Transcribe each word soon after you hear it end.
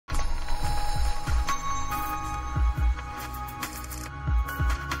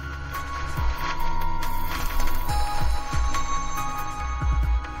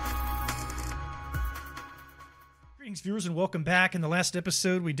Greetings, viewers, and welcome back. In the last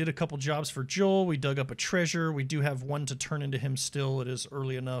episode, we did a couple jobs for Joel. We dug up a treasure. We do have one to turn into him still. It is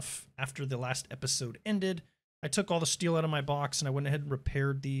early enough after the last episode ended. I took all the steel out of my box, and I went ahead and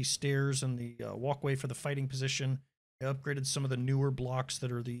repaired the stairs and the walkway for the fighting position. I upgraded some of the newer blocks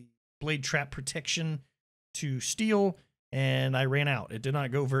that are the blade trap protection to steel, and I ran out. It did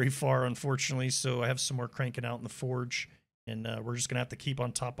not go very far, unfortunately, so I have some more cranking out in the forge. And we're just going to have to keep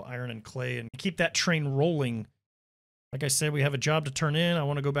on top of iron and clay and keep that train rolling. Like I said, we have a job to turn in. I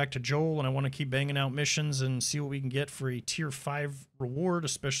want to go back to Joel, and I want to keep banging out missions and see what we can get for a tier 5 reward,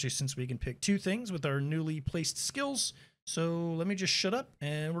 especially since we can pick 2 things with our newly placed skills. So let me just shut up,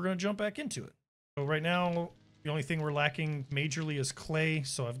 and we're going to jump back into it. So right now, the only thing we're lacking majorly is clay,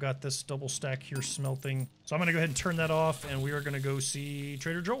 so I've got this double stack here smelting. So I'm going to go ahead and turn that off, and we are going to go see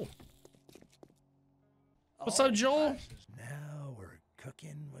Trader Joel. What's up, Joel? Now we're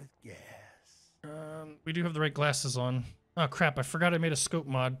cooking with gas. We do have the right glasses on. Oh crap, I forgot I made a scope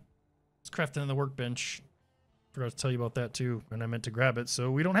mod. It's crafted in the workbench. Forgot to tell you about that too, and I meant to grab it,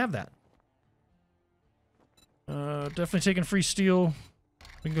 so we don't have that. Definitely taking free steel.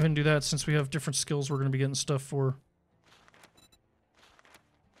 We can go ahead and do that since we have different skills we're going to be getting stuff for.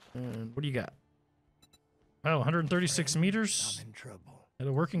 And what do you got? Oh, 136 meters. I'm in trouble. And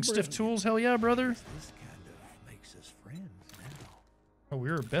a working stiff tools? Hell yeah, brother. This kind of makes us friends now. Oh,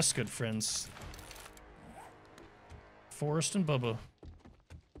 we were best good friends. Forrest and Bubba.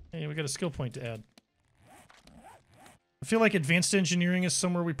 Hey, we got a skill point to add. I feel like advanced engineering is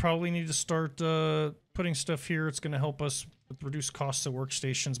somewhere we probably need to start putting stuff here. It's going to help us with reduced costs of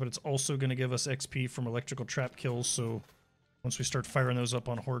workstations, but it's also going to give us XP from electrical trap kills, so once we start firing those up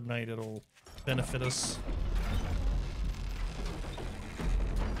on Horde Night, it'll benefit us.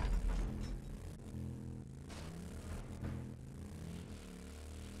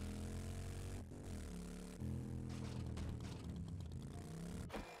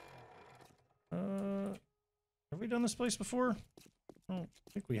 Have we done this place before? I don't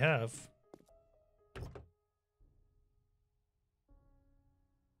think we have.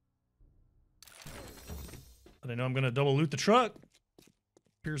 But I know I'm going to double loot the truck.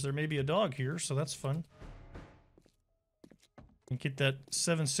 Appears there may be a dog here, so that's fun. And get that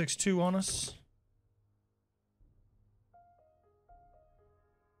 762 on us.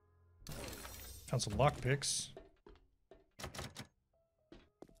 Found some lockpicks.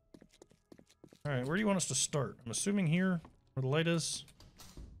 Alright, where do you want us to start? I'm assuming here, where the light is.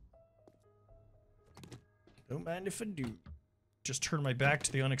 Don't mind if I do. Just turn my back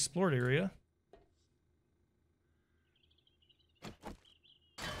to the unexplored area.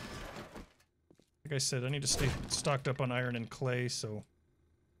 Like I said, I need to stay stocked up on iron and clay, so...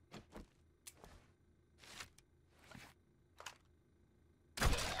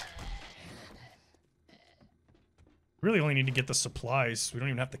 Really only need to get the supplies. We don't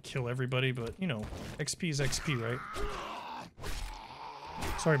even have to kill everybody, but, you know, XP is XP, right?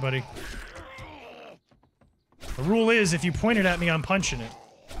 Sorry, buddy. The rule is, if you point it at me, I'm punching it.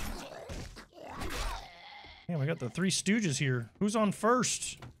 Yeah, we got the 3 Stooges here. Who's on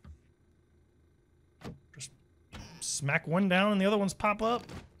first? Just smack one down and the other ones pop up.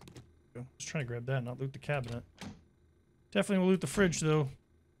 Just trying to grab that, not loot the cabinet. Definitely will loot the fridge, though.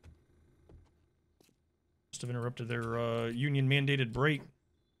 Must have interrupted their union-mandated break.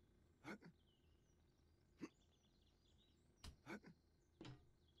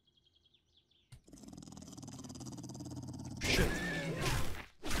 Shit.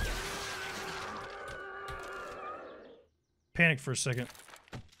 Panicked for a second.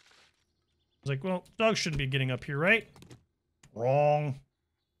 I was like, well, dogs shouldn't be getting up here, right? Wrong.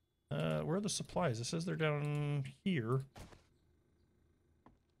 Where are the supplies? It says they're down here.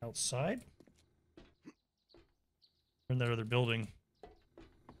 Outside? In that other building.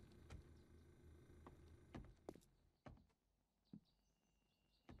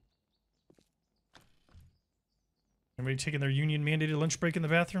 Everybody taking their union-mandated lunch break in the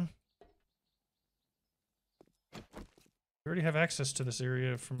bathroom? We already have access to this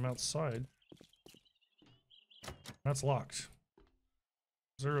area from outside. That's locked.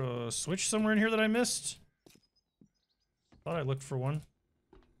 Is there a switch somewhere in here that I missed? Thought I looked for one.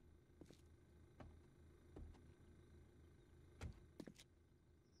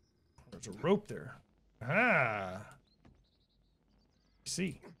 There's a rope there. Ah. I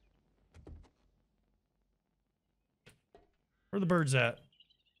see. Where are the birds at?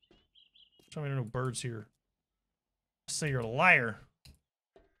 Tell me there are no birds here. Say you're a liar.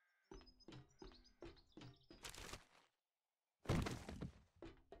 I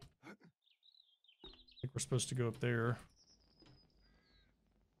think we're supposed to go up there.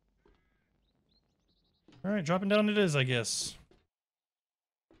 Alright, dropping down it is, I guess.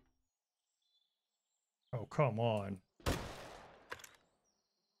 Oh, come on.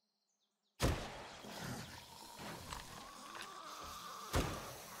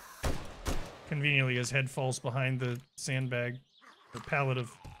 Conveniently, his head falls behind the sandbag, or pallet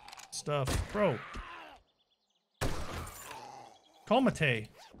of stuff. Bro. Calmate.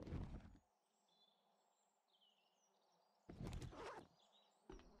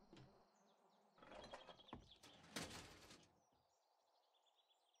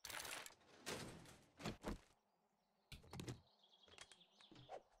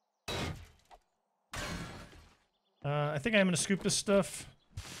 I think I'm gonna scoop this stuff.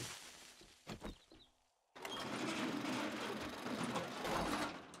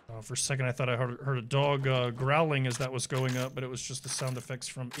 Oh, for a second I thought I heard a dog growling as that was going up, but it was just the sound effects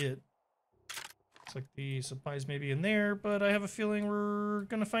from it. Looks like the supplies may be in there, but I have a feeling we're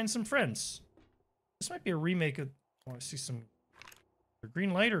gonna find some friends. This might be a remake of... I want to see some...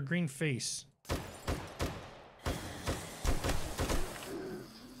 green light or green face?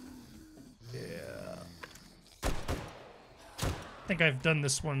 I think I've done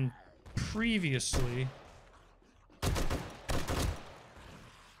this one previously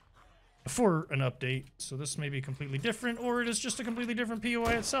before an update, so this may be completely different, or it is just a completely different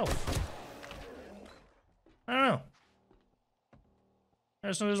POI itself. I don't know. I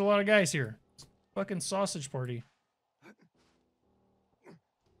just know there's a lot of guys here. Fucking sausage party.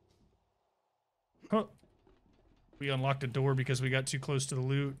 Huh. We unlocked a door because we got too close to the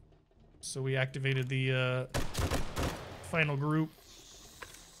loot, so we activated the final group.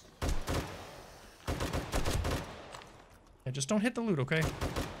 Yeah, just don't hit the loot, okay?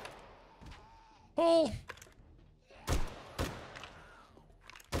 Pull!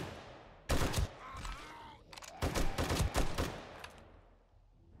 I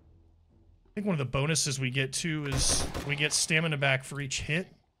think one of the bonuses we get too is we get stamina back for each hit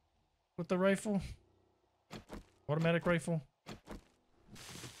with the rifle. Automatic rifle.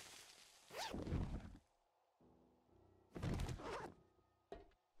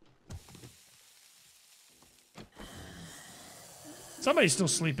 Somebody's still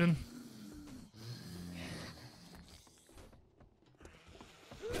sleeping.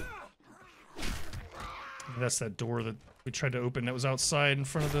 That's that door that we tried to open that was outside in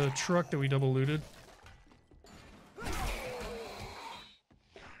front of the truck that we double looted.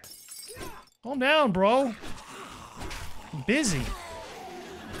 Calm down, bro. I'm busy.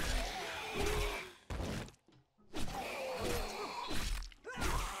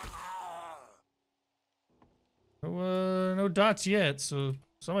 No dots yet, so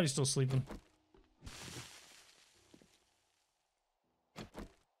somebody's still sleeping.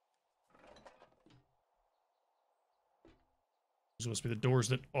 These must be the doors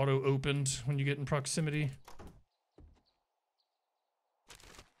that auto-opened when you get in proximity.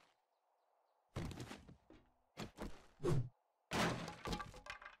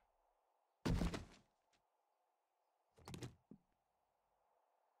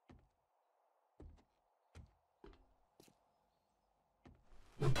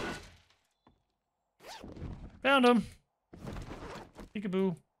 Found him.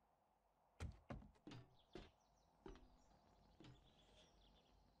 Peekaboo.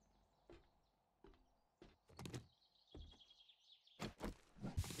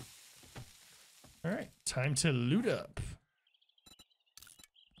 All right, time to loot up.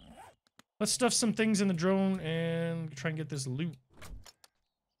 Let's stuff some things in the drone and try and get this loot.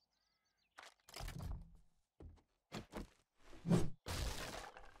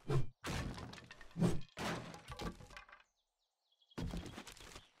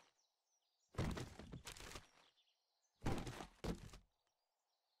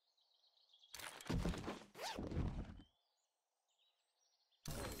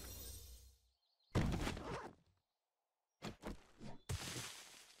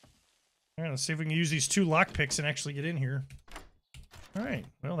 All right, let's see if we can use these 2 lockpicks and actually get in here. All right,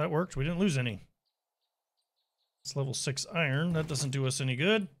 well, that worked. We didn't lose any. It's level 6 iron. That doesn't do us any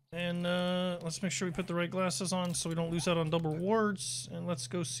good. And let's make sure we put the right glasses on so we don't lose out on double rewards. And let's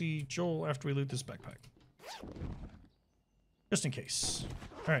go see Joel after we loot this backpack. Just in case.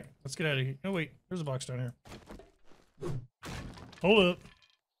 All right, let's get out of here. Oh, wait, there's a box down here. Hold up.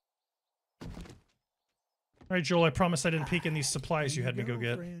 All right, Joel, I promise I didn't peek in these supplies you had me go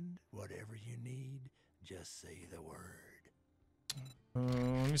get. Friend, whatever you need, just say the word.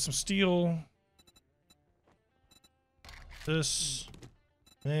 Give me some steel. This.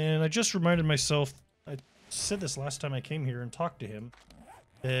 And I just reminded myself, I said this last time I came here and talked to him,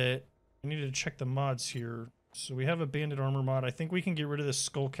 that I needed to check the mods here So we have a banded armor mod. I think we can get rid of this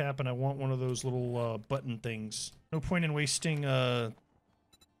skull cap, and I want one of those little button things. No point in wasting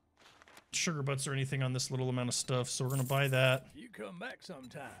sugar butts or anything on this little amount of stuff, so we're gonna buy that. You come back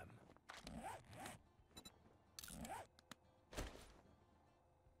sometime.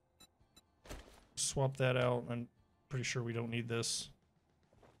 Swap that out. I'm pretty sure we don't need this.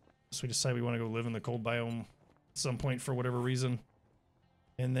 So we decide we want to go live in the cold biome at some point for whatever reason.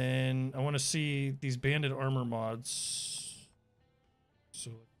 And then I want to see these banded armor mods.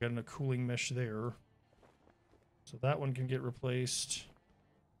 So got a cooling mesh there. So that one can get replaced.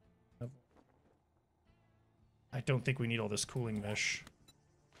 I don't think we need all this cooling mesh.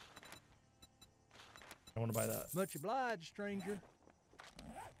 I want to buy that. Much obliged, stranger.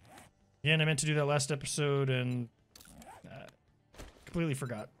 Again, I meant to do that last episode and completely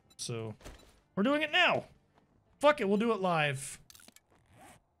forgot. So we're doing it now. Fuck it, we'll do it live.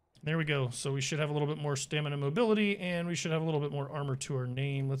 There we go. So we should have a little bit more stamina mobility, and we should have a little bit more armor to our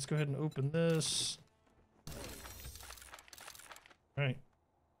name. Let's go ahead and open this. All right.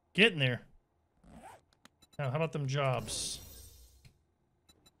 Getting there. Now, how about them jobs?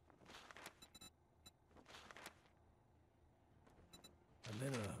 I'm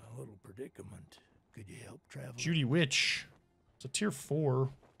in a little predicament. Could you help, traveler? Judy Witch. It's a tier 4.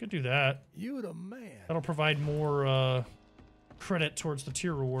 Could do that. You the man. That'll provide more credit towards the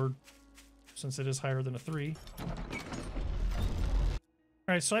tier reward, since it is higher than a 3.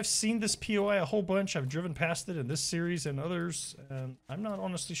 Alright, so I've seen this POI a whole bunch. I've driven past it in this series and others, and I'm not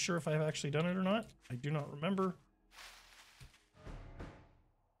honestly sure if I've actually done it or not. I do not remember. I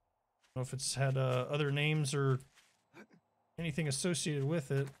don't know if it's had other names or anything associated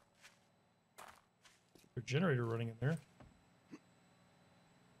with it. There's a generator running in there.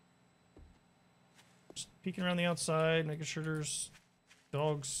 Just peeking around the outside, making sure there's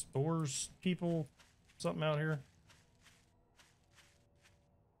dogs, boars, people, something out here.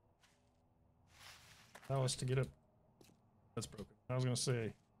 Allow us to get up. That's broken. I was gonna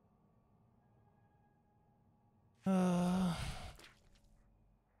say.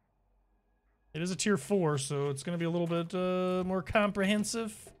 It is a tier 4, so it's gonna be a little bit more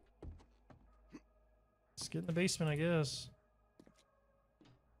comprehensive. Let's get in the basement, I guess.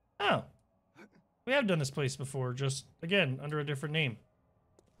 Oh. We have done this place before, just, again, under a different name.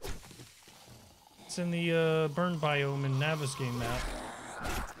 It's in the burn biome in Navezgane map.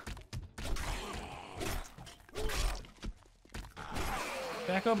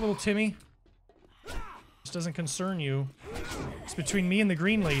 Back up, little Timmy. This doesn't concern you. It's between me and the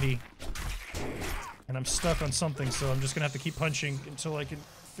green lady. And I'm stuck on something, so I'm just gonna have to keep punching until I can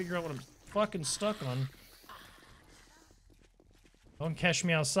figure out what I'm fucking stuck on. Don't catch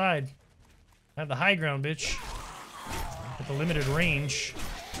me outside. I have the high ground, bitch. With the limited range.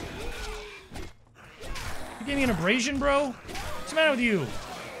 You gave me an abrasion, bro? What's the matter with you?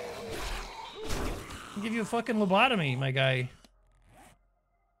 I'll give you a fucking lobotomy, my guy.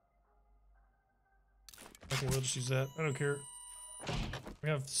 Okay, we'll just use that. I don't care. We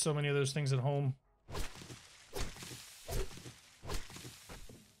have so many of those things at home.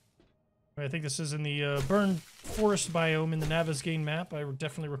 I think this is in the Burn Forest biome in the Navezgane map. I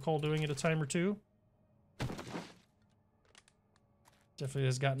definitely recall doing it a time or two. Definitely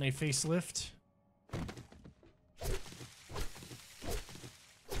has gotten a facelift.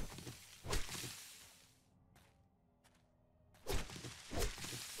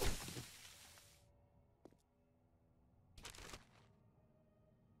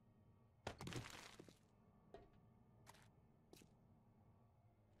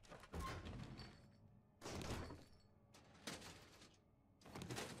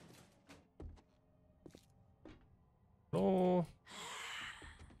 Oh.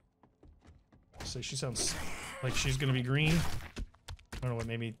 Say she sounds like she's gonna be green. I don't know what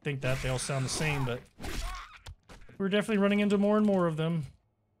made me think that. They all sound the same, but we're definitely running into more and more of them.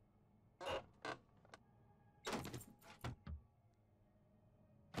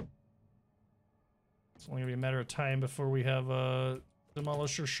 It's only gonna be a matter of time before we have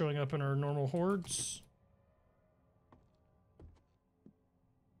demolishers showing up in our normal hordes.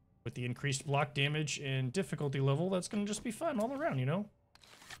 With the increased block damage and difficulty level, that's gonna just be fun all around, you know?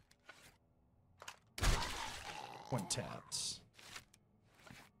 One taps.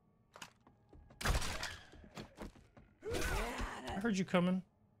 I heard you coming.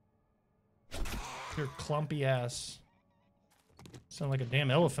 Your clumpy ass. Sound like a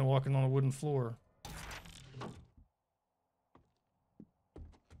damn elephant walking on a wooden floor.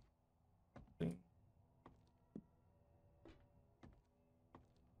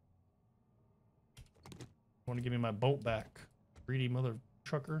 Want to give me my bolt back, greedy mother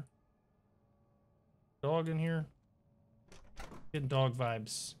trucker. Dog in here. Getting dog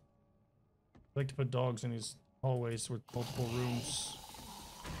vibes. I like to put dogs in these hallways with multiple rooms.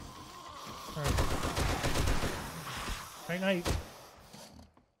 Alright. Night night.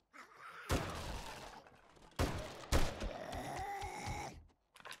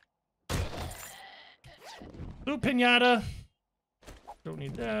 Blue pinata. Don't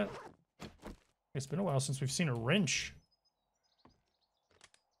need that. It's been a while since we've seen a wrench.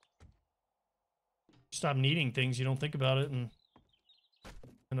 Stop needing things, you don't think about it, and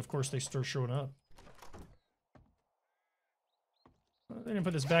of course they start showing up. They didn't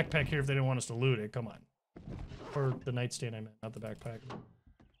put this backpack here if they didn't want us to loot it. Come on. Or the nightstand, I meant, not the backpack.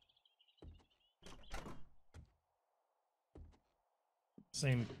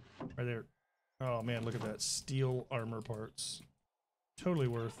 Same right there. Oh man, look at that. Steel armor parts. Totally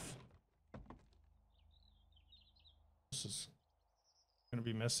worth. This is gonna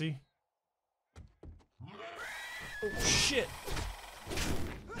be messy. Oh shit!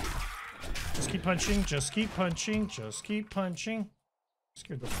 Just keep punching, just keep punching, just keep punching.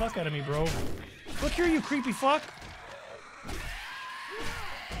 Scared the fuck out of me, bro. Look here, you creepy fuck!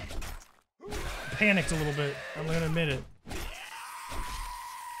 Panicked a little bit, I'm gonna admit it.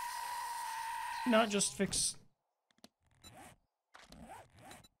 Not just fix...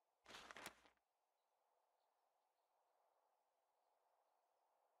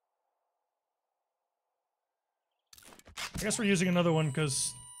 I guess we're using another one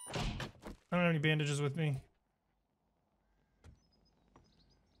because I don't have any bandages with me.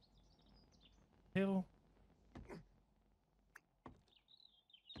 Hill.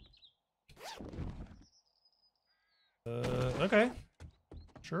 Okay.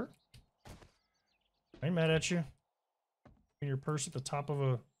 Sure. I ain't mad at you. In your purse at the top of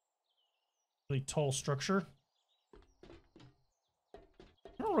a really tall structure. I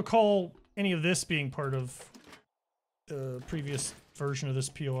don't recall any of this being part of the previous version of this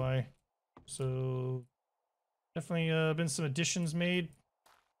POI. So definitely been some additions made.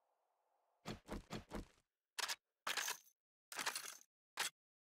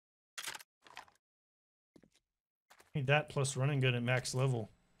 Need that plus running gun at max level.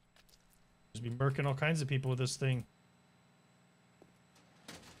 Just be murking all kinds of people with this thing.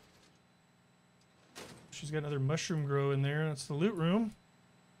 She's got another mushroom grow in there. That's the loot room.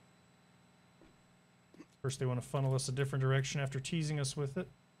 First they want to funnel us a different direction after teasing us with it.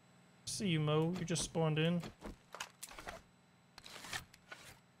 See you, Mo. You just spawned in.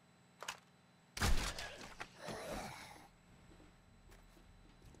 I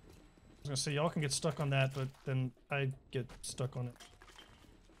was gonna say y'all can get stuck on that, but then I get stuck on it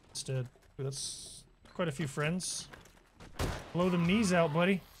instead. Ooh, that's quite a few friends. Blow them knees out,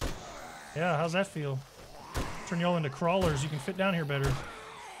 buddy. Yeah, how's that feel? Turn y'all into crawlers. You can fit down here better.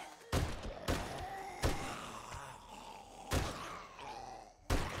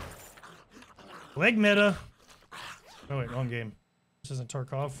 Leg meta. Oh wait, wrong game. This isn't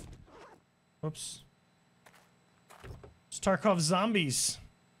Tarkov. Whoops. It's Tarkov Zombies.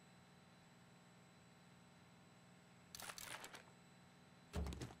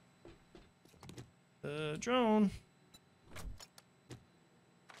 Drone.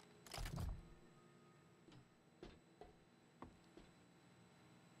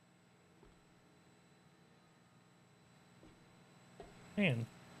 Man.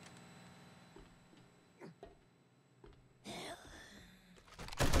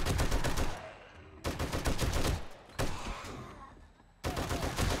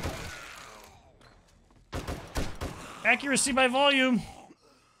 Accuracy by volume.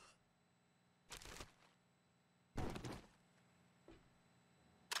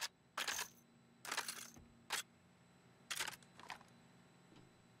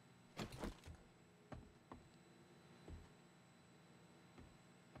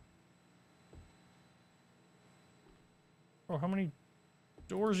 Oh, how many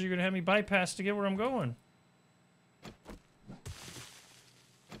doors are you gonna have me bypass to get where I'm going?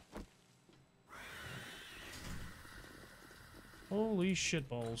 Holy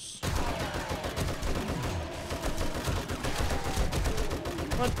shitballs.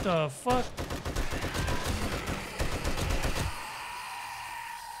 What the fuck?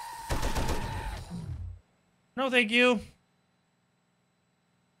 No, thank you.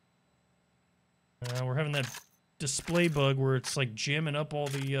 We're having that display bug where it's like jamming up all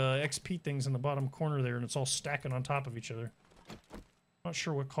the XP things in the bottom corner there and it's all stacking on top of each other. Not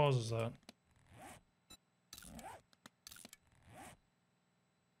sure what causes that.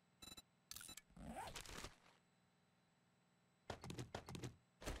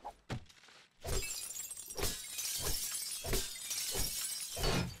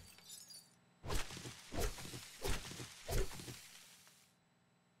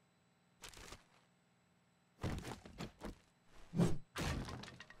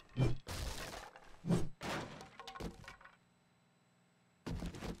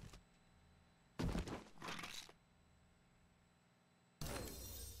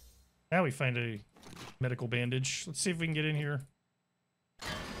 Now we find a medical bandage. Let's see if we can get in here.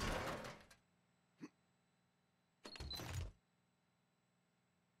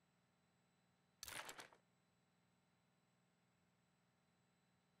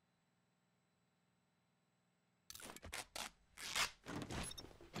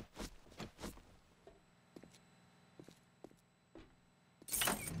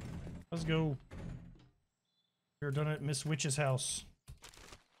 Let's go. We're done at Miss Witch's house.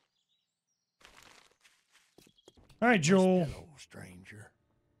 All right, Joel. Hello, stranger.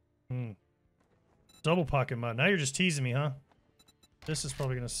 Double pocket mod. Now you're just teasing me, huh? This is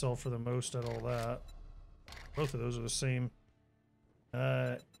probably going to sell for the most at all that. Both of those are the same.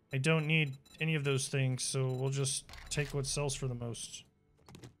 I don't need any of those things, so we'll just take what sells for the most.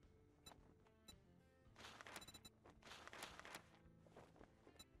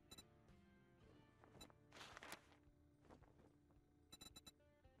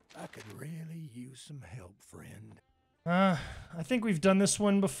 I could really use some help, friend. I think we've done this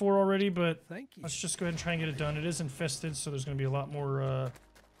one before already, but Thank you. let's just go ahead and try and get it done. It is infested, so there's going to be a lot more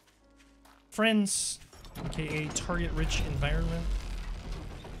friends, aka target-rich environment.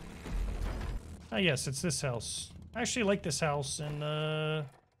 Ah, yes, it's this house. I actually like this house, and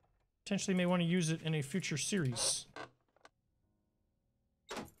potentially may want to use it in a future series.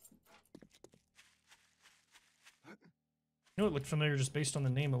 I know it looked familiar just based on the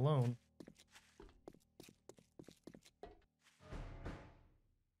name alone.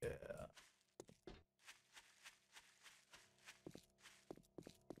 Yeah.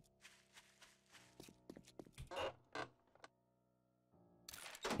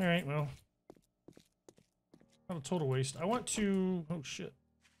 Alright, well. Not a total waste. I want to... Oh, shit.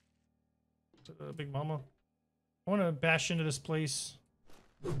 Big Mama. I want to bash into this place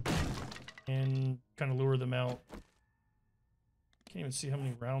and kind of lure them out. Can't even see how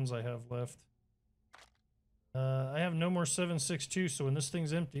many rounds I have left. I have no more 7.62, so when this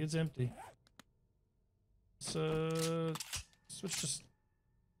thing's empty, it's empty. So switch to...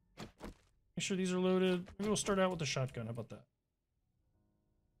 Make sure these are loaded. Maybe we'll start out with the shotgun. How about that?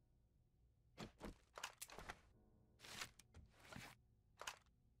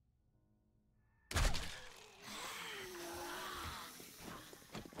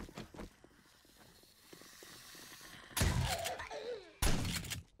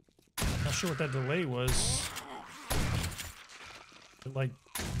 Not sure what that delay was. It like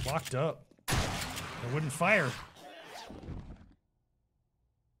locked up. It wouldn't fire.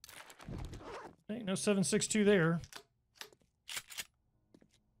 Ain't no 7.62 there.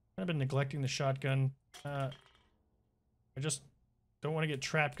 I've been neglecting the shotgun. I just don't want to get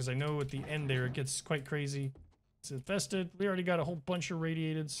trapped because I know at the end there it gets quite crazy. It's infested. We already got a whole bunch of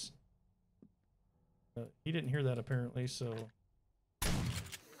radiateds. He didn't hear that apparently, so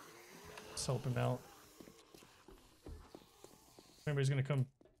let's help him out. If anybody's gonna come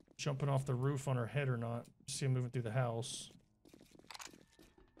jumping off the roof on our head or not. See him moving through the house.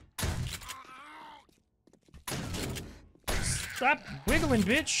 Stop wiggling,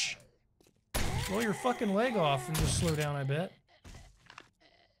 bitch! Blow your fucking leg off and just slow down, I bet.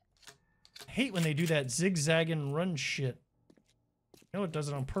 I hate when they do that zigzag and run shit. I know it does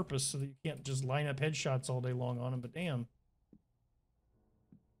it on purpose so that you can't just line up headshots all day long on them, but damn.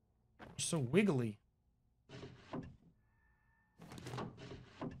 They're so wiggly.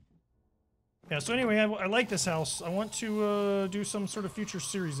 Yeah, so anyway, I like this house. I want to do some sort of future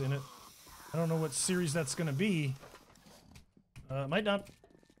series in it. I don't know what series that's going to be. Might not...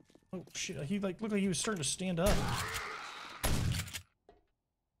 Oh, shit. He, like, looked like he was starting to stand up.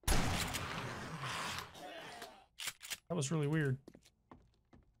 That was really weird.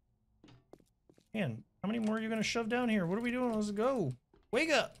 Man, how many more are you going to shove down here? What are we doing? Let's go.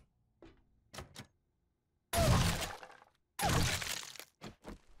 Wake up!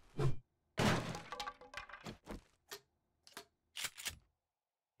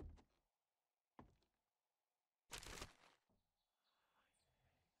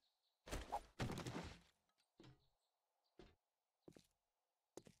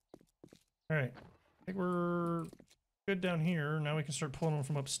 Alright, I think we're good down here. Now we can start pulling them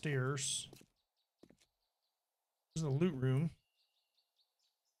from upstairs. This is the loot room.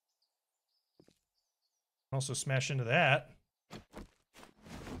 Also smash into that.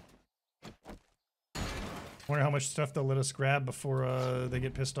 Wonder how much stuff they'll let us grab before they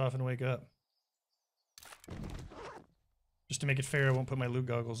get pissed off and wake up. Just to make it fair, I won't put my loot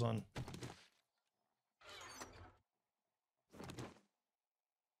goggles on.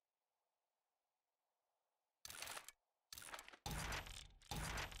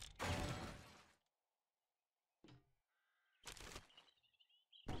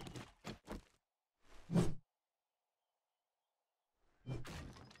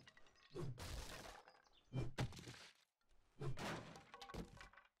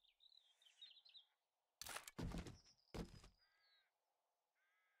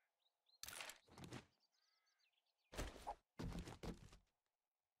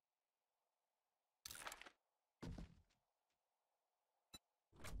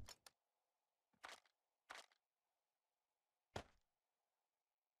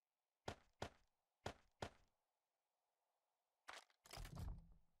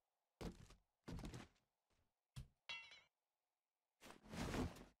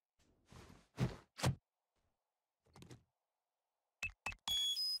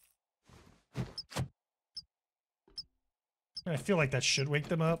 I feel like that should wake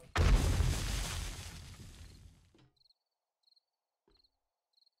them up.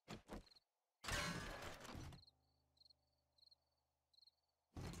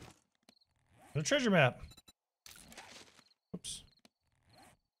 The treasure map. Oops.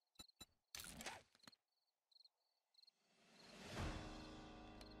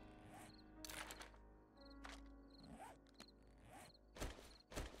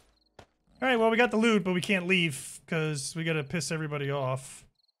 All right, well, we got the loot, but we can't leave because we got to piss everybody off.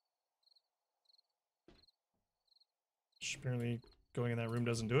 Apparently, going in that room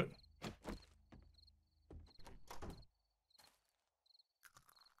doesn't do it.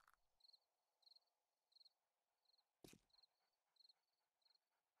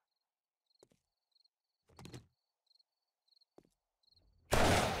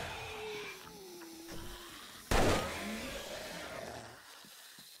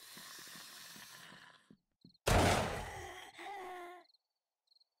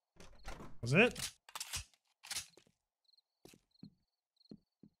 Was it?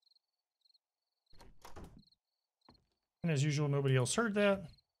 And as usual, nobody else heard that.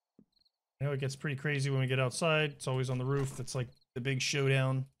 I know it gets pretty crazy when we get outside. It's always on the roof. It's like the big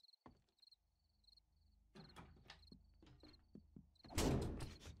showdown.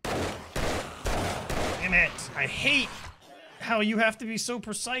 Damn it! I hate how you have to be so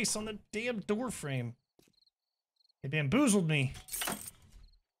precise on the damn door frame. They bamboozled me.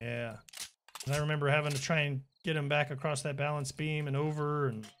 Yeah. And I remember having to try and get him back across that balance beam and over,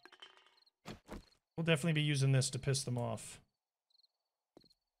 and we'll definitely be using this to piss them off.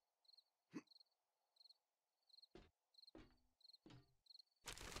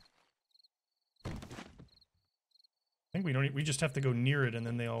 I think we don't. We just have to go near it, and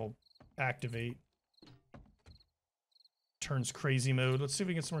then they all activate. Turns crazy mode. Let's see if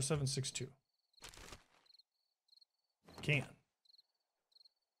we can get some more 762. Can.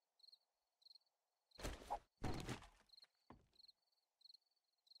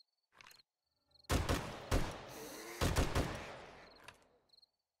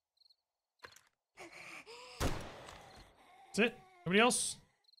 That's it. Nobody else?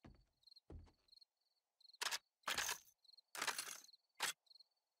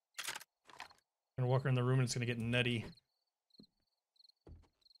 I'm gonna walk around the room and it's gonna get nutty.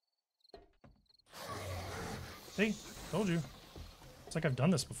 See? Told you. It's like I've done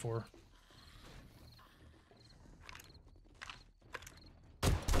this before.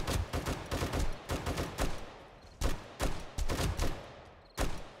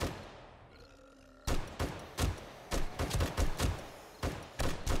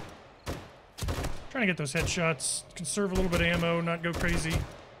 Trying to get those headshots, conserve a little bit of ammo, not go crazy.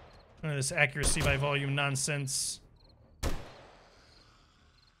 None of this accuracy by volume nonsense.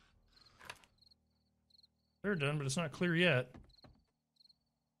 They're done, but it's not clear yet.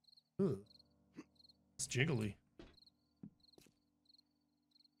 Ugh. It's jiggly.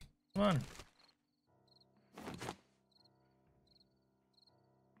 Come on.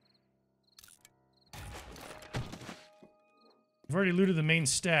 I've already looted the main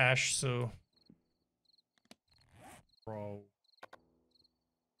stash, so... Bro.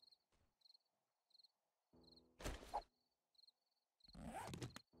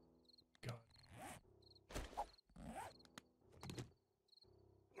 God.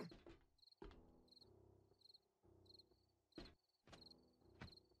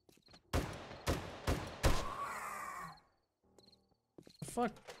 The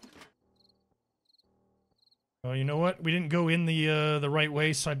fuck? Oh, you know what? We didn't go in the right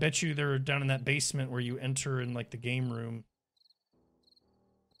way, so I bet you they're down in that basement where you enter in like the game room.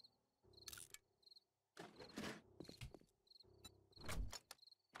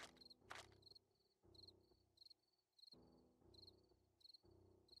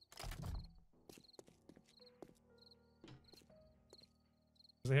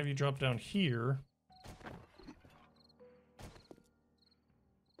 They have you drop down here.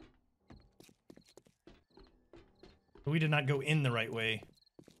 But we did not go in the right way.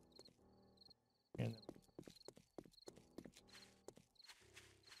 And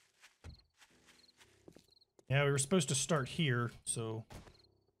yeah, we were supposed to start here, so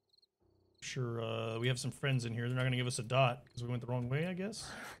sure we have some friends in here. They're not going to give us a dot because we went the wrong way, I guess.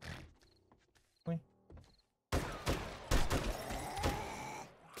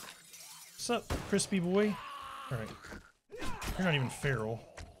 What's up, crispy boy? All right, you're not even feral.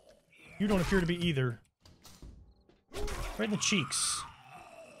 You don't appear to be either. Right in the cheeks.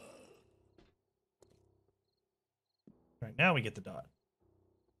 All right, now we get the dot.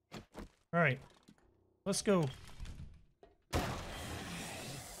 All right, let's go.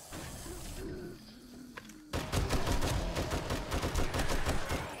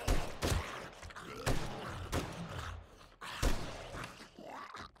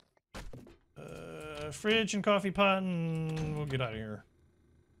 Fridge and coffee pot, and we'll get out of here.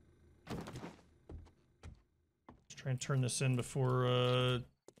 Let's try and turn this in before it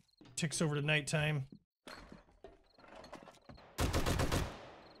ticks over to nighttime.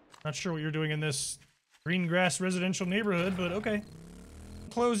 Not sure what you're doing in this green grass residential neighborhood, but okay.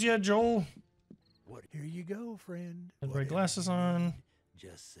 Close yet, Joel? What? Here you go, friend. Had bright glasses on.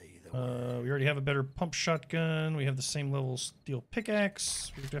 Just say the word. We already have a better pump shotgun. We have the same level steel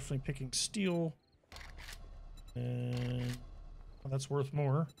pickaxe. We're definitely picking steel. And well, that's worth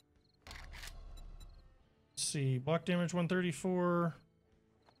more. Let's see. Block damage 134.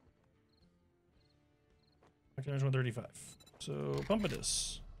 Block damage 135. So pump it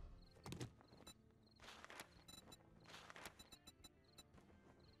is.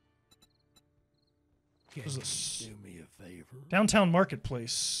 Can What is you this? do me a favor? Downtown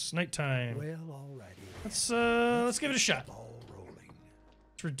Marketplace. Nighttime. Well, alrighty. Let's give it a shot. Ball rolling.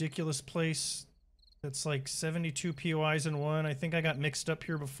 It's a ridiculous place. It's like 72 POIs in one. I think I got mixed up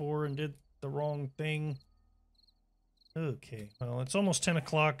here before and did the wrong thing. Okay, well, it's almost 10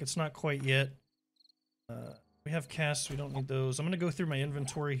 o'clock. It's not quite yet. We have casts. We don't need those. I'm going to go through my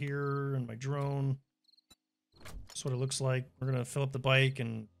inventory here and my drone. That's what it looks like. We're going to fill up the bike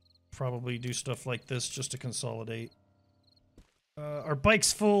and probably do stuff like this just to consolidate. Our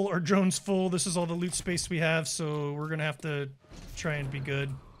bike's full, our drone's full. This is all the loot space we have, so we're gonna have to try and be good.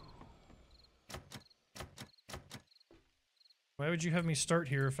 Why would you have me start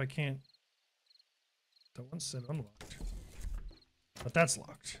here if I can't? That one said unlocked. But that's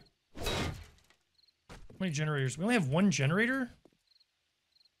locked. How many generators? We only have one generator?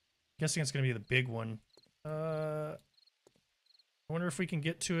 Guessing it's gonna be the big one. I wonder if we can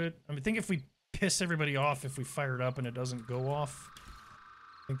get to it. I think if we piss everybody off if we fire it up and it doesn't go off.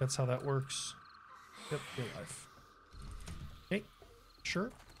 I think that's how that works. Yep, you're alive. Okay, sure.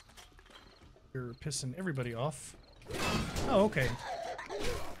 You're pissing everybody off. Oh, okay.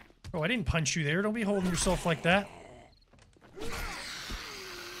 Oh, I didn't punch you there. Don't be holding yourself like that.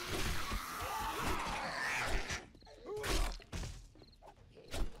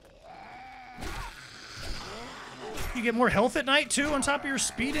 You get more health at night too on top of your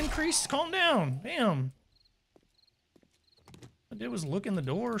speed increase? Calm down. Damn. All I did was look in the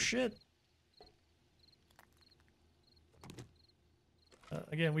door. Shit.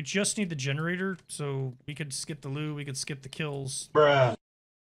 Again, we just need the generator, so we could skip the loot, we could skip the kills. Bruh.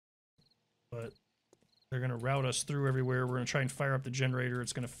 But they're gonna route us through everywhere. We're gonna try and fire up the generator.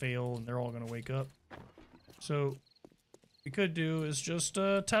 It's gonna fail, and they're all gonna wake up. So, what we could do is just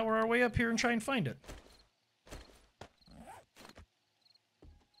tower our way up here and try and find it.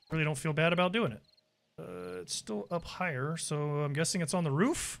 Really don't feel bad about doing it. It's still up higher, so I'm guessing it's on the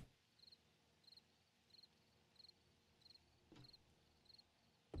roof.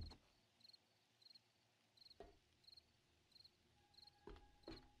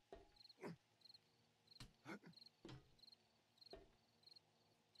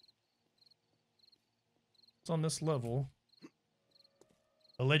 It's on this level.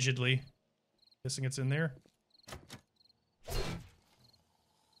 Allegedly. Guessing it's in there.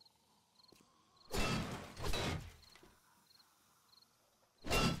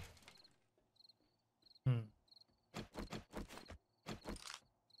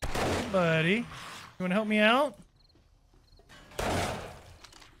 Buddy, you want to help me out?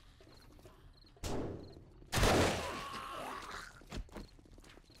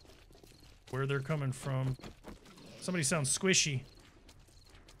 Where they're coming from. Somebody sounds squishy.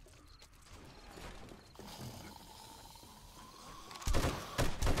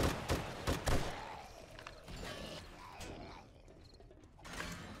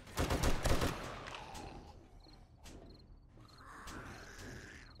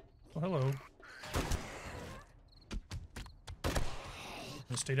 Oh, hello.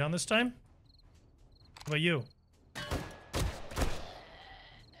 Gonna stay down this time? How about you?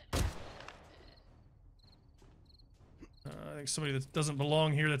 I think somebody that doesn't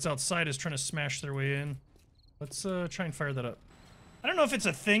belong here that's outside is trying to smash their way in. Let's try and fire that up. I don't know if it's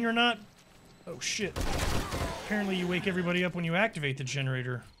a thing or not. Oh shit. Apparently you wake everybody up when you activate the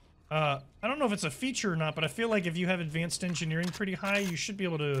generator. I don't know if it's a feature or not, but I feel like if you have advanced engineering pretty high, you should be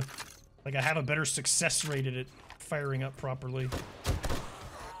able to, like, have a better success rate at it firing up properly.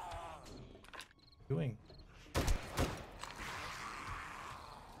 Doing.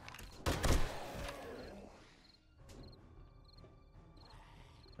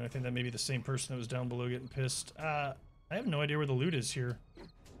 I think that may be the same person that was down below getting pissed. I have no idea where the loot is here.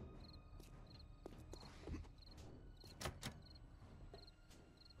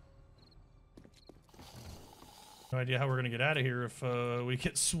 No idea how we're gonna get out of here if we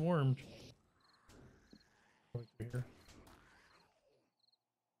get swarmed.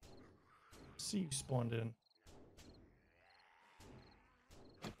 spawned in.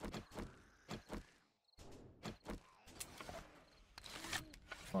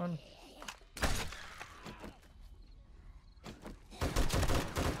 Come on.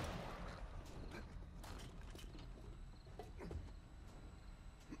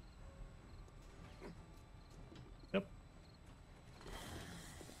 Yep.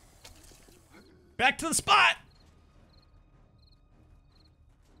 Back to the spot!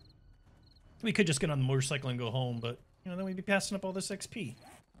 We could just get on the motorcycle and go home, but, you know, then we'd be passing up all this XP.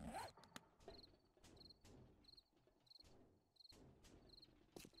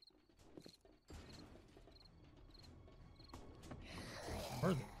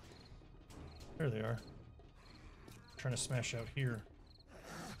 Where are they? There they are. Trying to smash out here.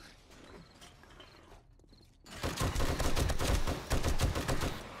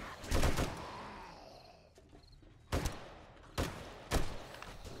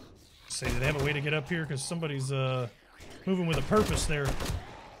 Say, do they have a way to get up here? Because somebody's moving with a purpose there.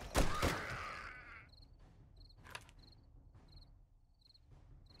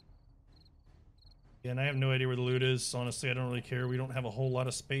 Yeah, and I have no idea where the loot is. Honestly, I don't really care. We don't have a whole lot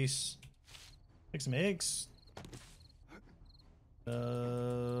of space. Take some eggs.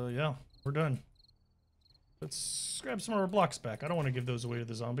 Yeah, we're done. Let's grab some of our blocks back. I don't want to give those away to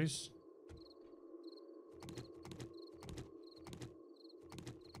the zombies.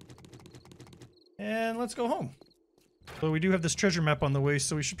 And let's go home. So we do have this treasure map on the way,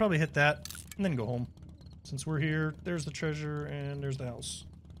 so we should probably hit that and then go home. Since we're here, there's the treasure and there's the house.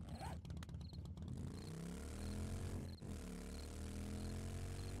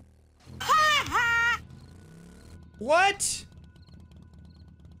 What?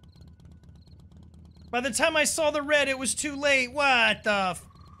 By the time I saw the red, it was too late. What the f-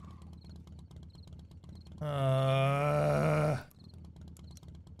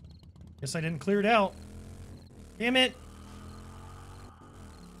 Guess I didn't clear it out. Damn it.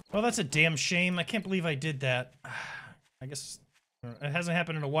 Well, that's a damn shame. I can't believe I did that. I guess it hasn't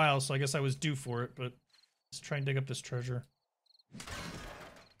happened in a while, so I guess I was due for it, but let's try and dig up this treasure.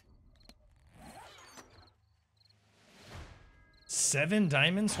 7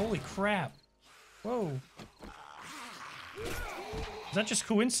 diamonds? Holy crap. Whoa. Is that just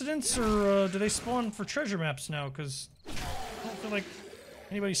coincidence, or do they spawn for treasure maps now? Because I don't feel like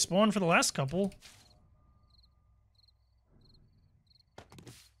anybody spawned for the last couple.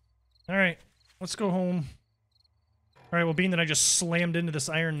 Alright, let's go home. Alright, well, being that I just slammed into this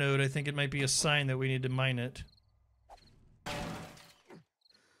iron node, I think it might be a sign that we need to mine it.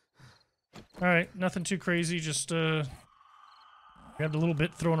 Alright, nothing too crazy, just grabbed a little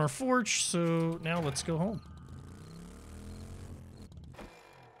bit, throw in our forge, so now let's go home.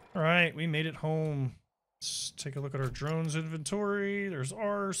 Alright, we made it home. Let's take a look at our drones inventory. There's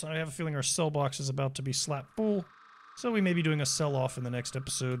ours. I have a feeling our sell box is about to be slap full, so we may be doing a sell-off in the next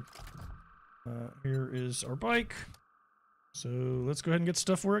episode. Here is our bike. So let's go ahead and get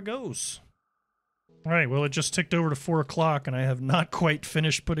stuff where it goes. Alright, well, it just ticked over to 4 o'clock, and I have not quite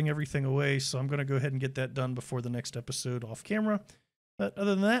finished putting everything away, so I'm going to go ahead and get that done before the next episode off camera. But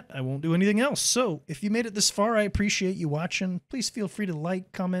other than that, I won't do anything else. So if you made it this far, I appreciate you watching. Please feel free to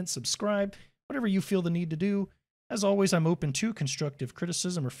like, comment, subscribe, whatever you feel the need to do. As always, I'm open to constructive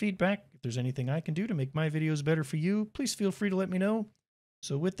criticism or feedback. If there's anything I can do to make my videos better for you, please feel free to let me know.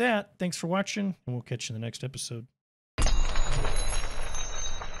 So with that, thanks for watching, and we'll catch you in the next episode.